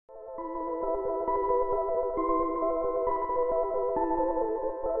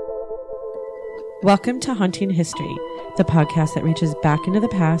Welcome to Haunting History, the podcast that reaches back into the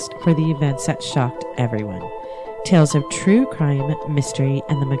past for the events that shocked everyone. Tales of true crime, mystery,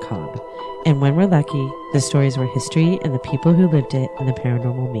 and the macabre. And when we're lucky, the stories where history and the people who lived it and the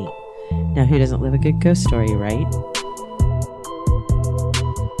paranormal meet. Now, who doesn't live a good ghost story, right?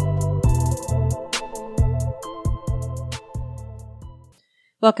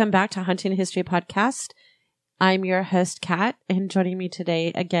 Welcome back to Haunting History Podcast. I'm your host, Kat, and joining me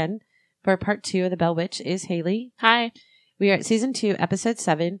today again for part 2 of The Bell Witch is Haley. Hi. We are at season 2, episode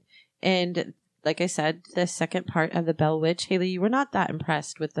 7. And like I said, the second part of The Bell Witch. Haley, you were not that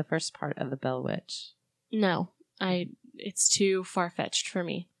impressed with the first part of The Bell Witch. No, it's too far-fetched for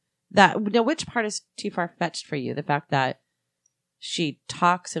me. Which part is too far-fetched for you? The fact that she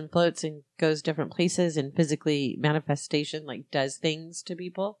talks and floats and goes different places and physically manifestation, like does things to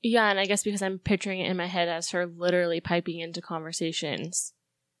people? Yeah, and I guess because I'm picturing it in my head as her literally piping into conversations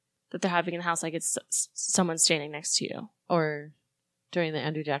that they're having in the house, like it's someone standing next to you. Or during the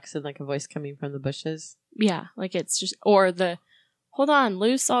Andrew Jackson, like a voice coming from the bushes. Yeah, like it's just, or the, hold on,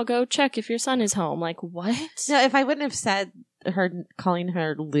 Luce, I'll go check if your son is home. Like, what? No, if I wouldn't have said calling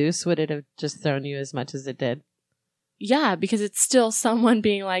her Luce, would it have just thrown you as much as it did? Yeah, because it's still someone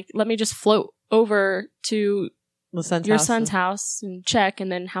being like, let me just float over to your son's house and check,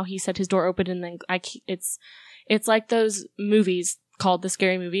 and then how he said his door opened, and then it's like those movies called The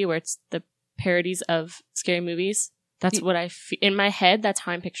Scary Movie, where it's the parodies of scary movies. That's what in my head, that's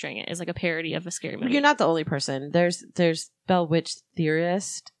how I'm picturing it, is like a parody of a scary movie. You're not the only person. There's Bell Witch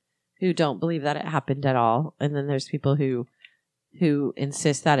theorists who don't believe that it happened at all. And then there's people who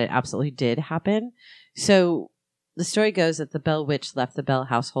insist that it absolutely did happen. So the story goes that the Bell Witch left the Bell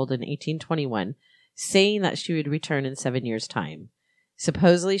household in 1821, saying that she would return in 7 years' time.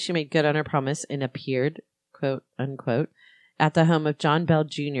 Supposedly, she made good on her promise and appeared, quote unquote, at the home of John Bell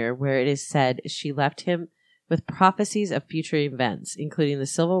Jr., where it is said she left him with prophecies of future events, including the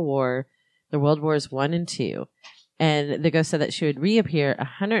Civil War, the World Wars I and II. And the ghost said that she would reappear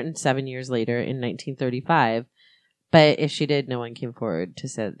 107 years later in 1935, but if she did, no one came forward to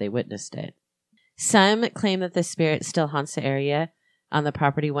say that they witnessed it. Some claim that the spirit still haunts the area on the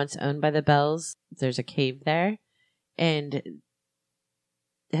property once owned by the Bells. There's a cave there, and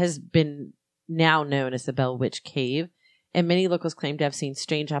has been now known as the Bell Witch Cave. And many locals claim to have seen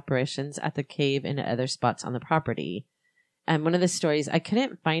strange apparitions at the cave and at other spots on the property. And one of the stories, I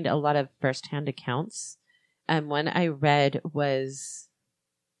couldn't find a lot of first-hand accounts. One I read was,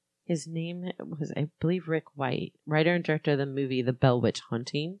 his name was, I believe, Rick White, writer and director of the movie The Bell Witch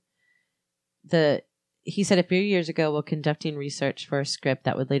Haunting. He said, a few years ago, while conducting research for a script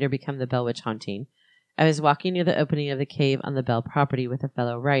that would later become The Bell Witch Haunting, I was walking near the opening of the cave on the Bell property with a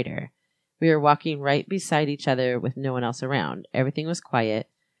fellow writer. We were walking right beside each other with no one else around. Everything was quiet,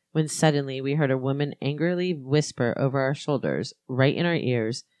 when suddenly we heard a woman angrily whisper over our shoulders, right in our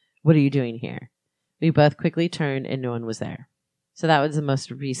ears, "What are you doing here?" We both quickly turned and no one was there. So that was the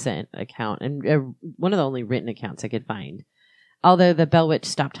most recent account, and one of the only written accounts I could find. Although the Bell Witch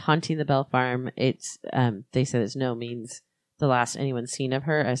stopped haunting the Bell Farm, it's they said it's no means the last anyone's seen of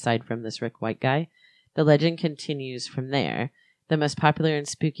her, aside from this Rick White guy. The legend continues from there. The most popular and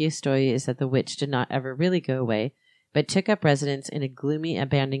spookiest story is that the witch did not ever really go away, but took up residence in a gloomy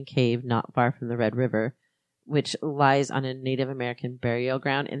abandoned cave not far from the Red River, which lies on a Native American burial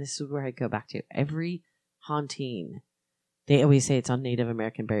ground. And this is where I go back to. Every haunting, they always say it's on Native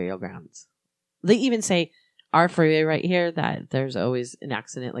American burial grounds. They even say, our freeway right here, that there's always an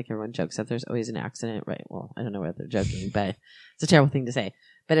accident. Like everyone jokes that there's always an accident, right? Well, I don't know whether they're joking, but it's a terrible thing to say.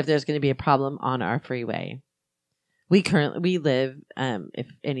 But if there's going to be a problem on our freeway, we live, if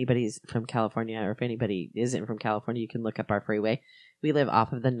anybody's from California or if anybody isn't from California, you can look up our freeway. We live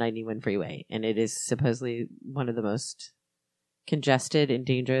off of the 91 freeway, and it is supposedly one of the most congested and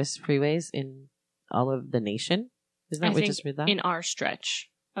dangerous freeways in all of the nation. Isn't that what we just read that? In our stretch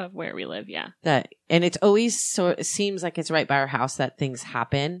of where we live, yeah. And it's always it seems like it's right by our house that things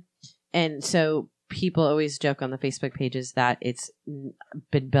happen. And so people always joke on the Facebook pages that it's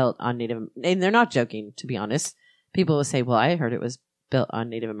been built on Native, and they're not joking, to be honest. People will say, well, I heard it was built on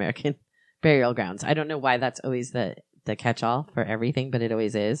Native American burial grounds. I don't know why that's always the catch-all for everything, but it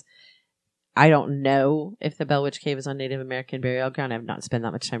always is. I don't know if the Bell Witch Cave is on Native American burial ground. I've not spent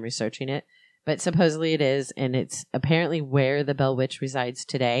that much time researching it, but supposedly it is, and it's apparently where the Bell Witch resides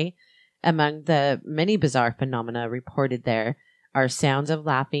today. Among the many bizarre phenomena reported there are sounds of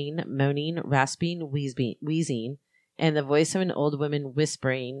laughing, moaning, rasping, wheezing, and the voice of an old woman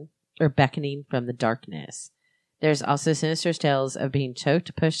whispering or beckoning from the darkness. There's also sinister tales of being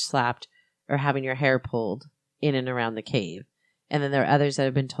choked, pushed, slapped, or having your hair pulled in and around the cave. And then there are others that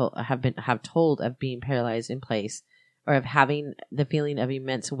have told of being paralyzed in place, or of having the feeling of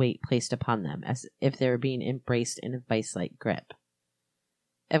immense weight placed upon them, as if they were being embraced in a vice-like grip.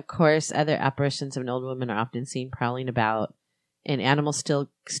 Of course, other apparitions of an old woman are often seen prowling about, and animals still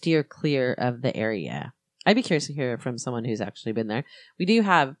steer clear of the area. I'd be curious to hear from someone who's actually been there. We do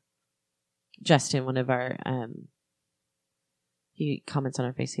have Justin, one of our, he comments on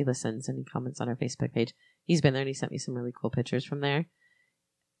our face, he listens, and he comments on our Facebook page. He's been there, and he sent me some really cool pictures from there.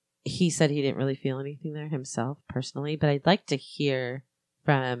 He said he didn't really feel anything there himself, personally, but I'd like to hear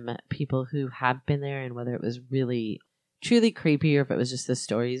from people who have been there and whether it was really, truly creepy, or if it was just the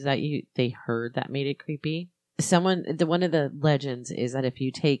stories that they heard that made it creepy. One of the legends is that if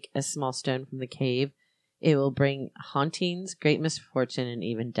you take a small stone from the cave, it will bring hauntings, great misfortune, and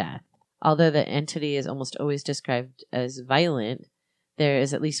even death. Although the entity is almost always described as violent, there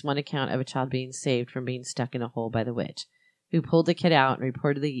is at least one account of a child being saved from being stuck in a hole by the witch, who pulled the kid out and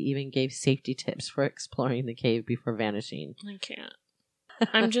reportedly even gave safety tips for exploring the cave before vanishing. I can't.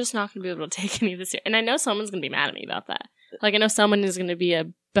 I'm just not going to be able to take any of this here. And I know someone's going to be mad at me about that. Like, I know someone is going to be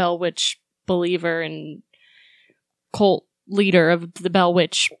a Bell Witch believer and cult leader of the Bell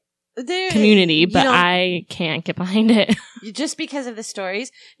Witch community, but I can't get behind it. Just because of the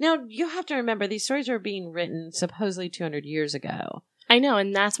stories. Now, you have to remember, these stories were being written supposedly 200 years ago. I know,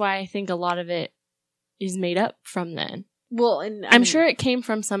 and that's why I think a lot of it is made up from then. Well, and I'm sure it came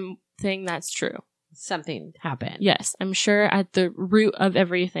from something that's true. Something happened. Yes, I'm sure at the root of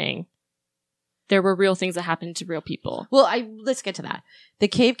everything, there were real things that happened to real people. Well, let's get to that. The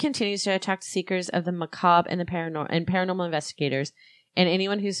cave continues to attract seekers of the macabre and the paranormal investigators, and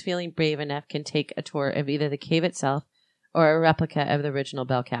anyone who's feeling brave enough can take a tour of either the cave itself or a replica of the original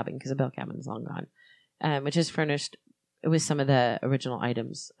Bell Cabin, because the Bell Cabin is long gone, which is furnished with some of the original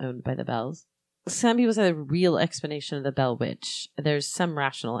items owned by the Bells. Some people say the real explanation of the Bell Witch. There's some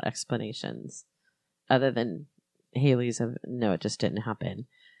rational explanations other than Haley's of, no, it just didn't happen.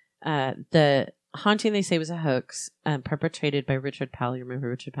 The haunting, they say, was a hoax perpetrated by Richard Powell. You remember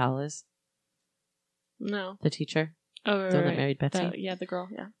who Richard Powell is? No. The teacher? Oh, the one that married Betsy? The girl,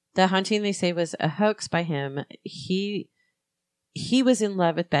 yeah. The haunting, they say, was a hoax by him. He was in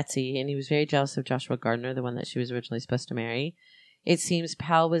love with Betsy, and he was very jealous of Joshua Gardner, the one that she was originally supposed to marry. It seems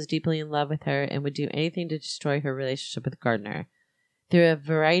Powell was deeply in love with her and would do anything to destroy her relationship with Gardner. Through a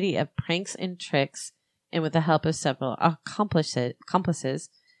variety of pranks and tricks, and with the help of several accomplices,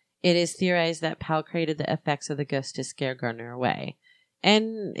 it is theorized that Powell created the effects of the ghost to scare Gardner away.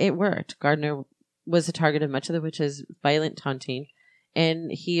 And it worked. Gardner was the target of much of the witch's violent taunting,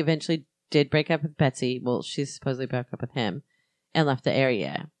 and he eventually did break up with Betsy. Well, she supposedly broke up with him and left the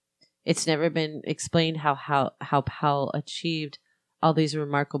area. It's never been explained how Powell achieved all these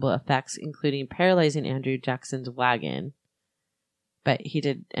remarkable effects, including paralyzing Andrew Jackson's wagon. But he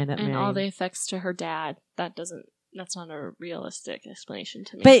did end up marrying. And all the effects to her dad. That's not a realistic explanation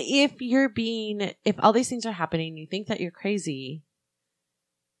to me. But if all these things are happening, you think that you're crazy.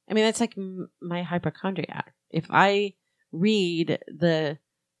 I mean, that's like my hypochondriac. If I read everyone's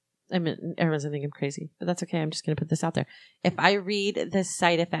going to think I'm crazy, but that's okay. I'm just going to put this out there. If I read the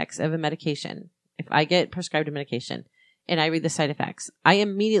side effects of a medication, if I get prescribed a medication and I read the side effects, I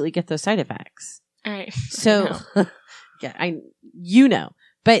immediately get those side effects. All right. So, yeah,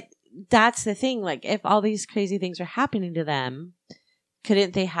 but that's the thing. Like, if all these crazy things are happening to them,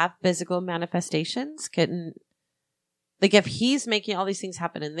 couldn't they have physical manifestations? Like, if he's making all these things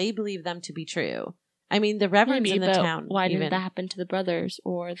happen and they believe them to be true, I mean, the reverends in the town. Why didn't that happen to the brothers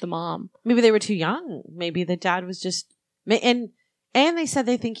or the mom? Maybe they were too young. Maybe the dad was just, and they said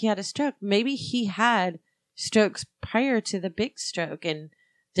they think he had a stroke. Maybe he had strokes prior to the big stroke, and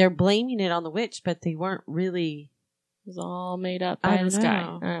they're blaming it on the witch, but they weren't really. It was all made up by this guy.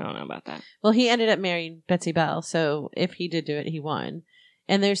 I don't know about that. Well, he ended up marrying Betsy Bell, so if he did do it, he won.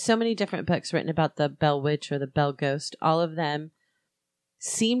 And there's so many different books written about the Bell Witch or the Bell Ghost. All of them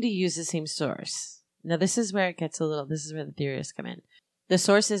seem to use the same source. Now, this is where this is where the theorists come in. The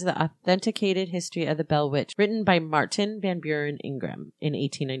source is the Authenticated History of the Bell Witch, written by Martin Van Buren Ingram in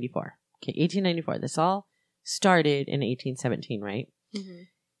 1894. Okay, 1894. This all started in 1817, right? Mm-hmm.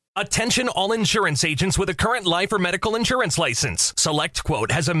 Attention all insurance agents with a current life or medical insurance license.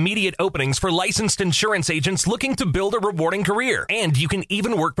 SelectQuote has immediate openings for licensed insurance agents looking to build a rewarding career. And you can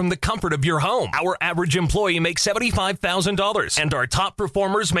even work from the comfort of your home. Our average employee makes $75,000 and our top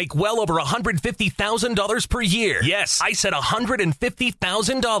performers make well over $150,000 per year. Yes, I said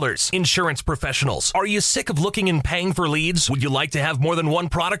 $150,000. Insurance professionals, are you sick of looking and paying for leads? Would you like to have more than one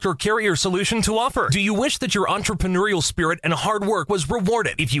product or carrier solution to offer? Do you wish that your entrepreneurial spirit and hard work was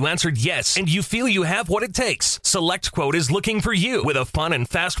rewarded? If you answered yes and you feel you have what it takes, SelectQuote is looking for you. With a fun and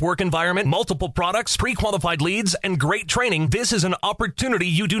fast work environment, multiple products, pre-qualified leads, and great training, this is an opportunity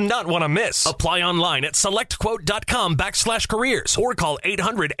you do not want to miss. Apply online at selectquote.com/careers or call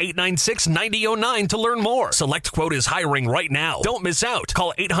 800-896-9009 to learn more. SelectQuote is hiring right now. Don't miss out.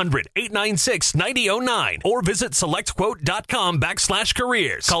 Call 800-896-9009 or visit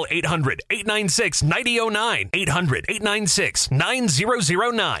selectquote.com/careers. Call 800-896-9009.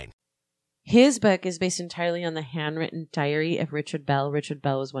 800-896-9009. His book is based entirely on the handwritten diary of Richard Bell. Richard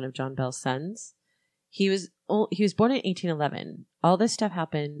Bell was one of John Bell's sons. He was born in 1811. All this stuff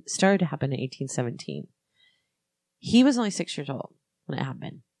started to happen in 1817. He was only 6 years old when it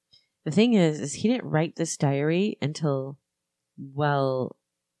happened. The thing is he didn't write this diary until well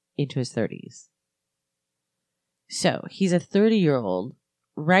into his 30s. So he's a 30-year-old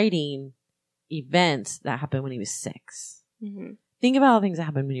writing events that happened when he was 6. Mm-hmm. Think about all things that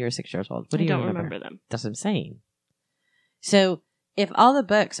happened when you were 6 years old. What do you remember them. That's what I'm saying. So if all the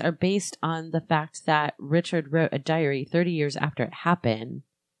books are based on the fact that Richard wrote a diary 30 years after it happened,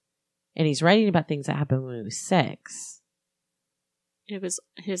 and he's writing about things that happened when he was 6. It was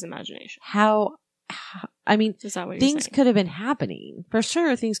his imagination. I mean, things could have been happening. For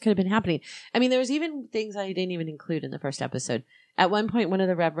sure, things could have been happening. I mean, there was even things I didn't even include in the first episode. At one point, one of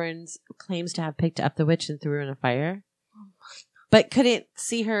the reverends claims to have picked up the witch and threw her in a fire. Oh my. But couldn't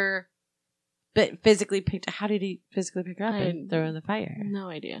see her, but physically picked. How did he physically pick her up and throw her in the fire? No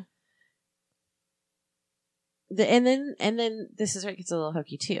idea. And then this is where it gets a little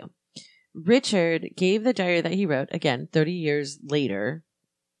hokey too. Richard gave the diary that he wrote, again, 30 years later,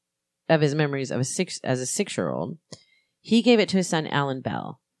 of his memories of as a 6-year-old. He gave it to his son, Alan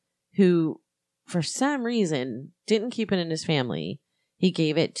Bell, who, for some reason, didn't keep it in his family. He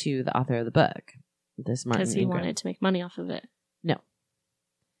gave it to the author of the book, this Martin Ingram. Because he wanted to make money off of it. No.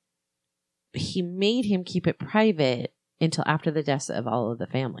 He made him keep it private until after the deaths of all of the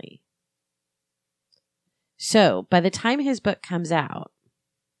family. So, by the time his book comes out,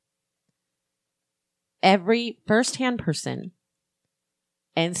 every first-hand person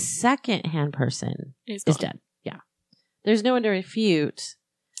and second-hand person is dead. Yeah. There's no one to refute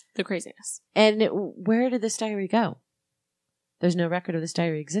the craziness. And where did this diary go? There's no record of this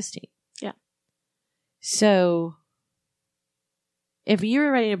diary existing. Yeah. So, if you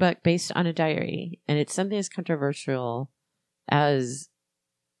were writing a book based on a diary and it's something as controversial as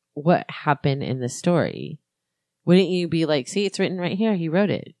what happened in the story, wouldn't you be like, see, it's written right here. He wrote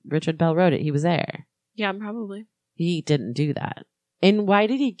it. Richard Bell wrote it. He was there. Yeah, probably. He didn't do that. And why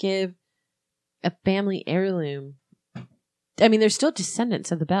did he give a family heirloom? I mean, there's still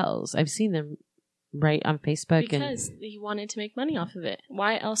descendants of the Bells. I've seen them right on Facebook. Because he wanted to make money off of it.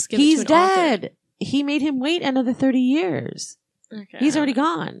 Why else give it to an dead. author? He made him wait another 30 years. Okay, He's already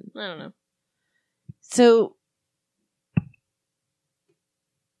gone. I don't know. So,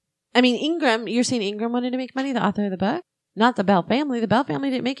 I mean, Ingram, you're saying Ingram wanted to make money, the author of the book? Not the Bell family. The Bell family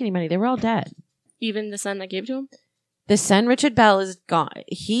didn't make any money. They were all dead. Even the son that gave it to him? The son, Richard Bell, is gone.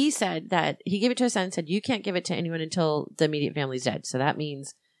 He said that he gave it to his son and said, you can't give it to anyone until the immediate family's dead. So that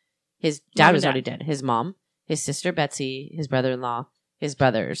means his dad was already dead. His mom, his sister Betsy, his brother-in-law, his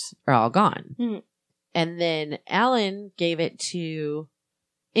brothers are all gone. Mm-hmm. And then Alan gave it to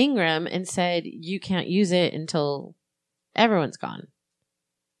Ingram and said, you can't use it until everyone's gone.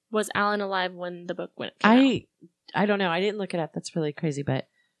 Was Alan alive when the book went? I don't know. I didn't look it up. That's really crazy, but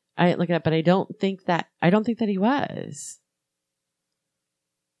I didn't look it up. But I don't think that he was.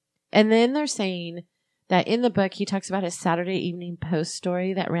 And then they're saying that in the book he talks about a Saturday Evening Post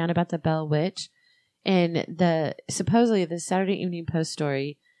story that ran about the Bell Witch, and supposedly the Saturday Evening Post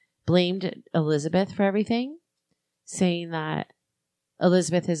story blamed Elizabeth for everything, saying that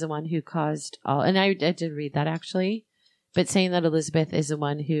Elizabeth is the one who caused all. And I did read that actually, but saying that Elizabeth is the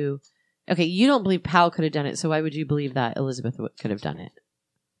one who. Okay, you don't believe Powell could have done it, so why would you believe that Elizabeth could have done it?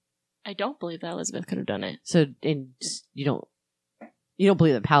 I don't believe that Elizabeth could have done it. So, you don't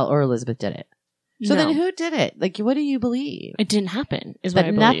believe that Powell or Elizabeth did it. So then who did it? Like, what do you believe? It didn't happen, is what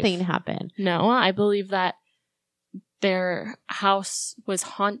I believe. Nothing happened. No, I believe that their house was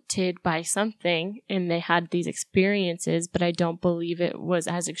haunted by something and they had these experiences, but I don't believe it was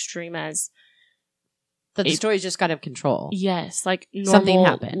as extreme as that the stories just got out of control. Yes, like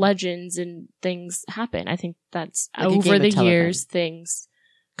normal legends and things happen. I think that's like over the years, things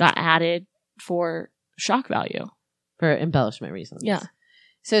got added for shock value. For embellishment reasons. Yeah.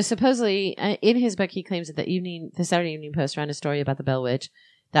 So supposedly, in his book, he claims that the Saturday Evening Post ran a story about the Bell Witch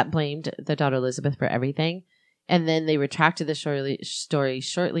that blamed the daughter Elizabeth for everything. And then they retracted the story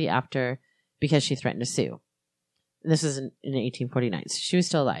shortly after because she threatened to sue. This was in 1849. So she was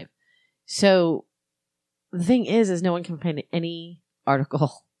still alive. So the thing is no one can find any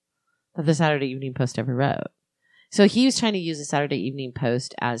article that the Saturday Evening Post ever wrote. So he was trying to use the Saturday Evening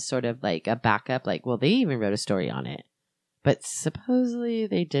Post as sort of like a backup. Like, well, they even wrote a story on it. But supposedly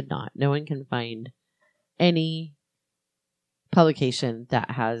they did not. No one can find any publication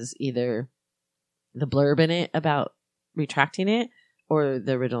that has either the blurb in it about retracting it or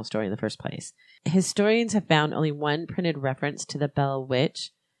the original story in the first place. Historians have found only one printed reference to the Bell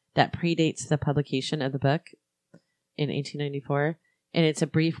Witch that predates the publication of the book in 1894, and it's a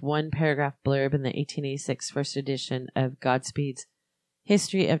brief one-paragraph blurb in the 1886 first edition of Godspeed's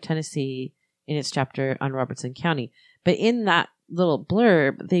History of Tennessee in its chapter on Robertson County. But in that little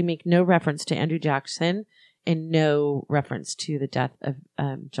blurb, they make no reference to Andrew Jackson and no reference to the death of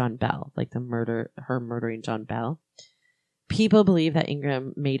John Bell, like her murdering John Bell. People believe that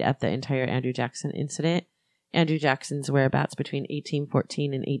Ingram made up the entire Andrew Jackson incident. Andrew Jackson's whereabouts between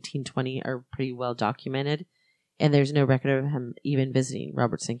 1814 and 1820 are pretty well documented, and there's no record of him even visiting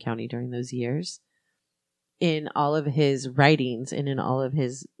Robertson County during those years. In all of his writings and in all of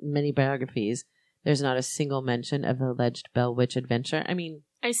his many biographies, there's not a single mention of the alleged Bell Witch adventure. I mean,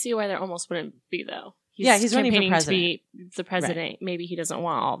 I see why there almost wouldn't be, though. He's running for president. To be the president. Right. Maybe he doesn't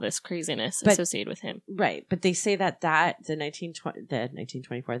want all this craziness associated with him. Right. But they say that the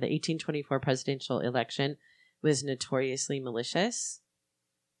 1824 presidential election was notoriously malicious.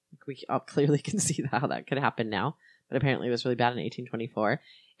 We all clearly can see how that could happen now. But apparently it was really bad in 1824.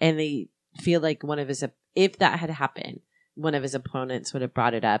 And they feel like if that had happened, one of his opponents would have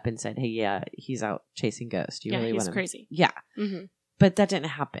brought it up and said, hey, yeah, he's out chasing ghosts. He's crazy. Yeah. Mm-hmm. But that didn't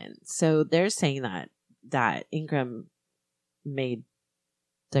happen. So they're saying that Ingram made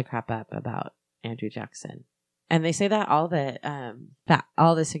the crap up about Andrew Jackson. And they say that all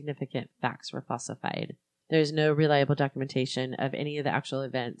the significant facts were falsified. There's no reliable documentation of any of the actual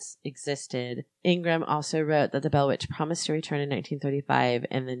events existed. Ingram also wrote that the Bell Witch promised to return in 1935,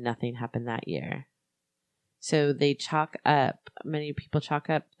 and then nothing happened that year. So many people chalk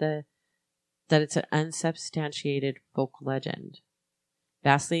up that it's an unsubstantiated folk legend,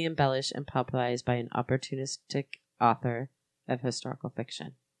 vastly embellished and popularized by an opportunistic author of historical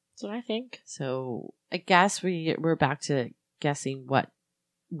fiction. That's what I think. So I guess we're back to guessing what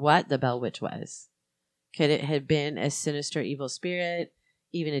the Bell Witch was. Could it have been a sinister evil spirit,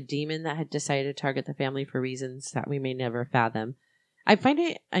 even a demon that had decided to target the family for reasons that we may never fathom? I find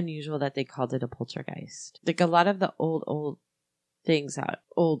it unusual that they called it a poltergeist. Like a lot of the old things that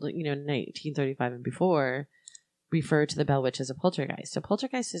 1935 and before refer to the Bell Witch as a poltergeist. A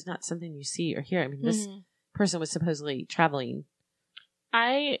poltergeist is not something you see or hear. I mean, this person was supposedly traveling.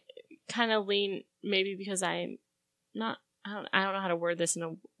 I kind of lean, maybe because I don't know how to word this in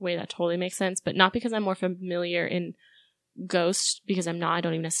a way that totally makes sense, but not because I'm more familiar in ghosts, because I'm not. I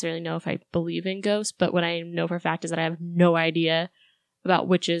don't even necessarily know if I believe in ghosts, but what I know for a fact is that I have no idea about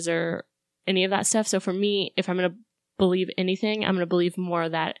witches or any of that stuff. So for me, if I'm going to believe anything, I'm going to believe more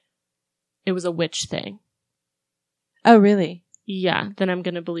that it was a witch thing. Oh, really? Yeah. Then I'm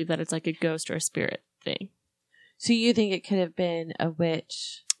going to believe that it's like a ghost or a spirit thing. So you think it could have been a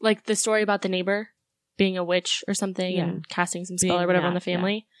witch? Like the story about the neighbor being a witch or something and casting some spell or whatever on the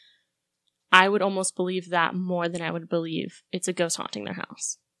family. Yeah. I would almost believe that more than I would believe it's a ghost haunting their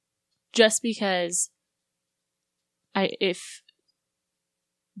house. Just because if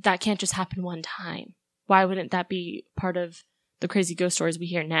that can't just happen one time, why wouldn't that be part of the crazy ghost stories we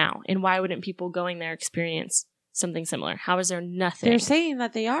hear now? And why wouldn't people going there experience something similar? How is there nothing? They're saying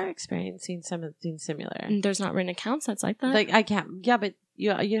that they are experiencing something similar. And there's not written accounts that's like that. Like I can't. Yeah, but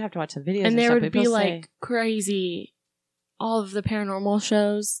you have to watch some videos. And there would be like crazy, all of the paranormal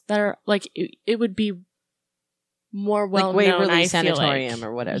shows that are like it would be more well known. Like Waverly Sanatorium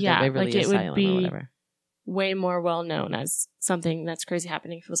or whatever. Yeah, like it would be or whatever. Way more well known as something that's crazy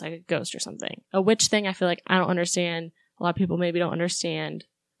happening. If it was like a ghost or something. A witch thing, I feel like I don't understand. A lot of people maybe don't understand.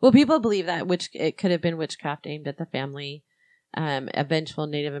 Well, people believe that it could have been witchcraft aimed at the family, a vengeful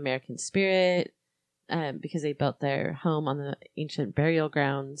Native American spirit, because they built their home on the ancient burial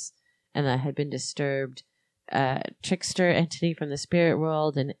grounds and that had been disturbed. a trickster entity from the spirit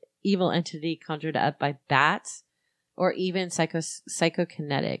world, an evil entity conjured up by bats, or even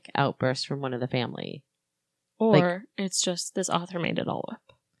psychokinetic outbursts from one of the family. Or it's just this author made it all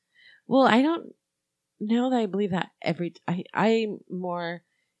up. Well, I don't know that I believe that I'm more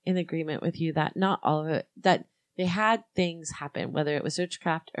in agreement with you that not all of it, that they had things happen, whether it was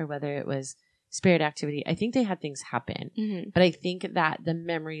witchcraft or whether it was spirit activity. I think they had things happen. Mm-hmm. But I think that the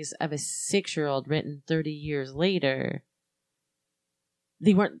memories of a 6-year-old written 30 years later,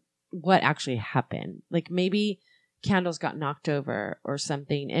 they weren't what actually happened. Like maybe candles got knocked over or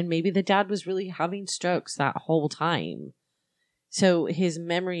something, and maybe the dad was really having strokes that whole time. So his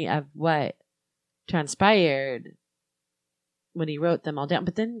memory of what transpired when he wrote them all down.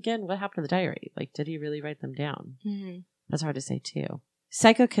 But then again, what happened to the diary? Like, did he really write them down? Mm-hmm. That's hard to say too.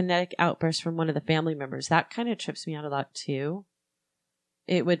 Psychokinetic outbursts from one of the family members. That kind of trips me out a lot too.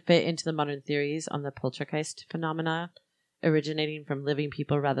 It would fit into the modern theories on the poltergeist phenomena originating from living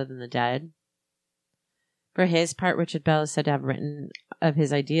people rather than the dead. For his part, Richard Bell is said to have written of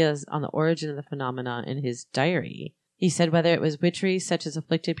his ideas on the origin of the phenomena in his diary. He said whether it was witchery such as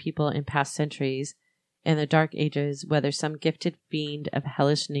afflicted people in past centuries in the Dark Ages, whether some gifted fiend of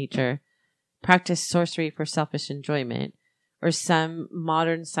hellish nature practiced sorcery for selfish enjoyment, or some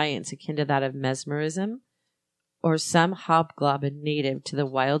modern science akin to that of mesmerism, or some hobgoblin native to the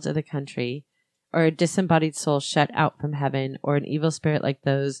wilds of the country, or a disembodied soul shut out from heaven, or an evil spirit like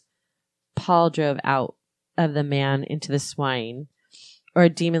those Paul drove out of the man into the swine, or a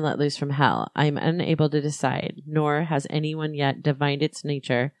demon let loose from hell. I am unable to decide, nor has anyone yet divined its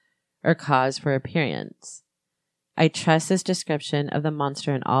nature or cause for appearance. I trust this description of the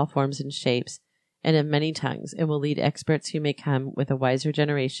monster in all forms and shapes, and of many tongues, and will lead experts who may come with a wiser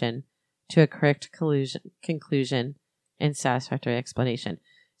generation to a correct conclusion and satisfactory explanation.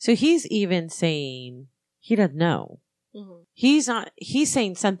 So he's even saying he doesn't know. Mm-hmm. He's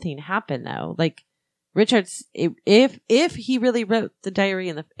saying something happened though. Like Richard's, if he really wrote the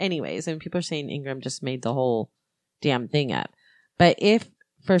diary anyways, and people are saying Ingram just made the whole damn thing up. But if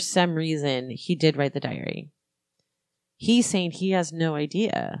for some reason he did write the diary, he's saying he has no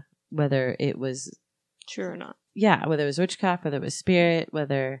idea whether it was true or not. Yeah, whether it was witchcraft, whether it was spirit,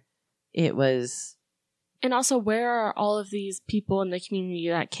 whether it was... And also, where are all of these people in the community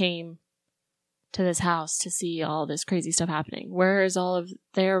that came to this house to see all this crazy stuff happening? Where is all of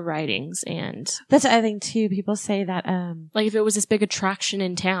their writings? And that's the other thing, too. People say that... like, if it was this big attraction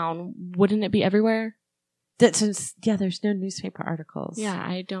in town, wouldn't it be everywhere? There's no newspaper articles. Yeah,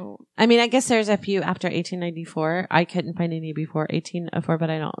 I don't... I mean, I guess there's a few after 1894. I couldn't find any before 1804, but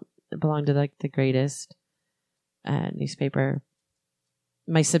I don't belong to, like, the greatest newspaper.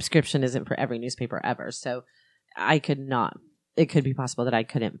 My subscription isn't for every newspaper ever, so I could not... It could be possible that I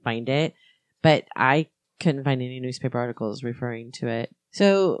couldn't find it, but I couldn't find any newspaper articles referring to it.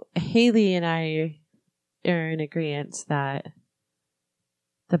 So Haley and I are in agreement that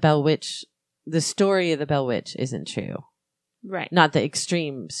the story of the Bell Witch isn't true. Right. Not the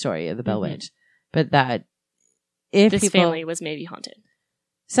extreme story of the Bell Witch, but that if this family was maybe haunted.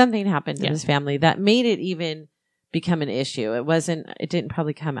 Something happened to this family that made it even become an issue. It didn't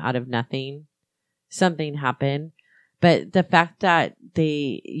probably come out of nothing. Something happened. But the fact that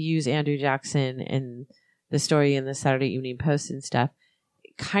they use Andrew Jackson in the story in the Saturday Evening Post and stuff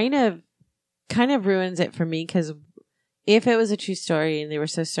kind of ruins it for me, because if it was a true story and they were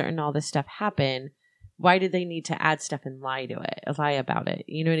so certain all this stuff happened, why did they need to add stuff and lie about it?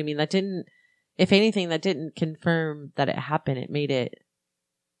 You know what I mean? If anything, that didn't confirm that it happened. It made it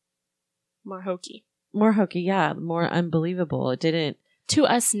more hokey. More hokey, yeah. More unbelievable. It didn't. To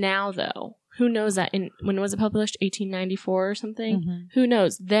us now, though, who knows that when was it published? 1894 or something? Mm-hmm. Who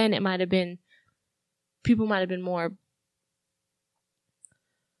knows? Then it might have been, people might have been more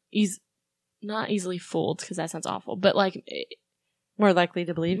not easily fooled, because that sounds awful, but like more likely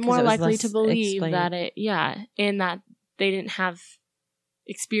to believe. More likely to believe that and that they didn't have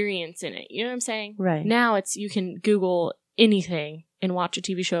experience in it. You know what I'm saying? Right. Now you can Google anything and watch a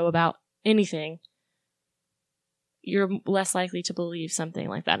TV show about anything. You're less likely to believe something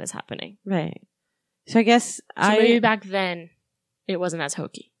like that is happening. Right. So I guess maybe back then it wasn't as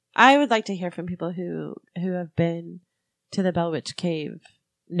hokey. I would like to hear from people who have been to the Bell Witch Cave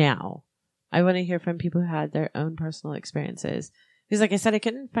now. I want to hear from people who had their own personal experiences. Because like I said, I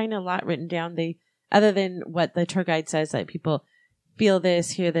couldn't find a lot written down. Other than what the tour guide says, like people feel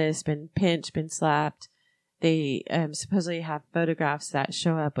this, hear this, been pinched, been slapped. They supposedly have photographs that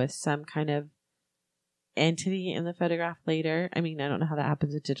show up with some kind of entity in the photograph later. I mean, I don't know how that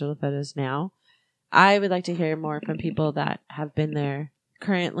happens with digital photos now. I would like to hear more from people that have been there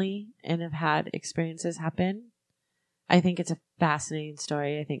currently and have had experiences happen. I think it's a fascinating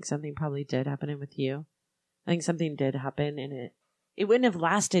story. I think something probably did happen with you. I think something did happen, and it wouldn't have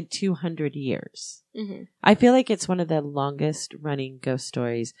lasted 200 years. Mm-hmm. I feel like it's one of the longest running ghost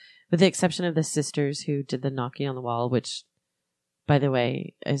stories, with the exception of the sisters who did the knocking on the wall, which, by the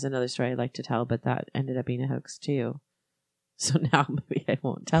way, is another story I'd like to tell, but that ended up being a hoax too. So now maybe I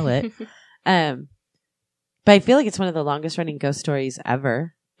won't tell it. But I feel like it's one of the longest running ghost stories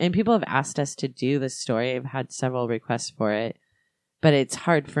ever. And people have asked us to do this story. I've had several requests for it. But it's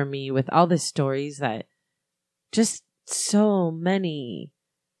hard for me with all the stories that just so many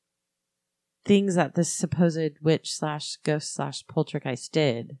things that this supposed witch / ghost / poltergeist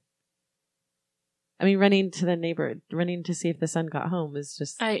did. I mean, running to the neighbor, running to see if the son got home is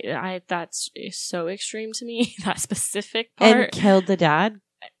just... that's so extreme to me, that specific part. And killed the dad?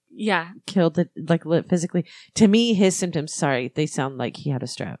 Yeah. Killed the, physically. To me, his symptoms, they sound like he had a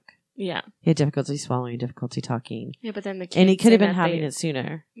stroke. Yeah. He had difficulty swallowing, difficulty talking. Yeah, but then the kids... And he could have been having it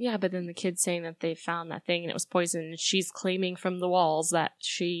sooner. Yeah, but then the kid's saying that they found that thing and it was poison, and she's claiming from the walls that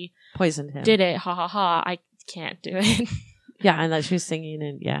she... poisoned him. Did it, ha ha ha, I can't do it. Yeah, and that she was singing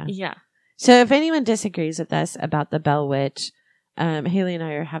and yeah. Yeah. So if anyone disagrees with us about the Bell Witch, Haley and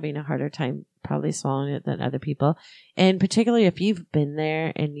I are having a harder time probably swallowing it than other people. And particularly if you've been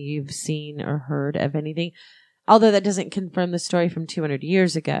there and you've seen or heard of anything, although that doesn't confirm the story from 200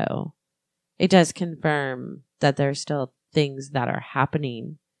 years ago, it does confirm that there are still things that are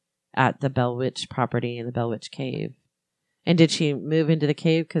happening at the Bell Witch property in the Bell Witch Cave. And did she move into the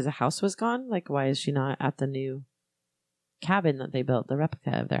cave because the house was gone? Why is she not at the new cabin that they built, the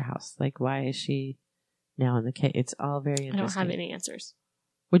replica of their house? Why is she now in the cave? It's all very interesting. I don't have any answers.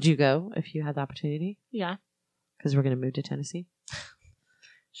 Would you go if you had the opportunity? Yeah. Because we're going to move to Tennessee.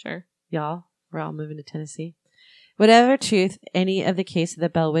 Sure. Y'all, we're all moving to Tennessee. Whatever truth any of the case of the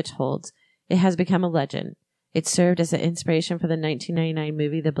Bell Witch holds, it has become a legend. It served as an inspiration for the 1999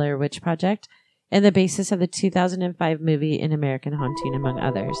 movie The Blair Witch Project and the basis of the 2005 movie An American Haunting, among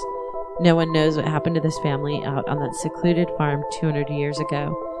others. No one knows what happened to this family out on that secluded farm 200 years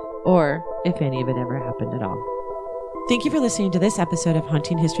ago, or if any of it ever happened at all. Thank you for listening to this episode of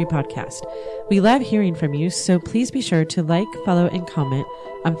Haunting History Podcast. We love hearing from you, so please be sure to like, follow, and comment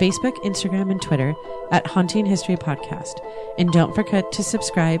on Facebook, Instagram, and Twitter at Haunting History Podcast. And don't forget to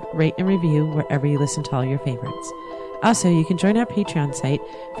subscribe, rate, and review wherever you listen to all your favorites. Also, you can join our Patreon site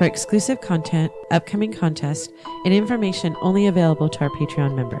for exclusive content, upcoming contests, and information only available to our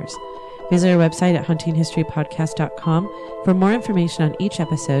Patreon members. Visit our website at hauntinghistorypodcast.com for more information on each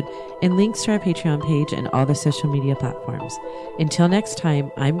episode and links to our Patreon page and all the social media platforms. Until next time,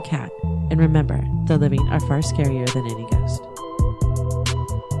 I'm Kat, and remember, the living are far scarier than any ghost.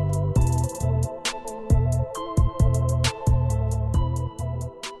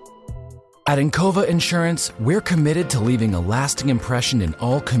 At Encova Insurance, we're committed to leaving a lasting impression in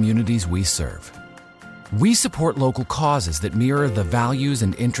all communities we serve. We support local causes that mirror the values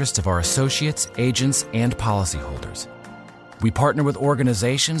and interests of our associates, agents, and policyholders. We partner with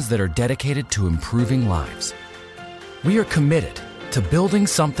organizations that are dedicated to improving lives. We are committed to building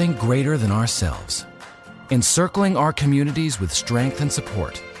something greater than ourselves, encircling our communities with strength and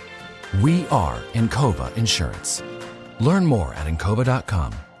support. We are Encova Insurance. Learn more at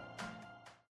Encova.com.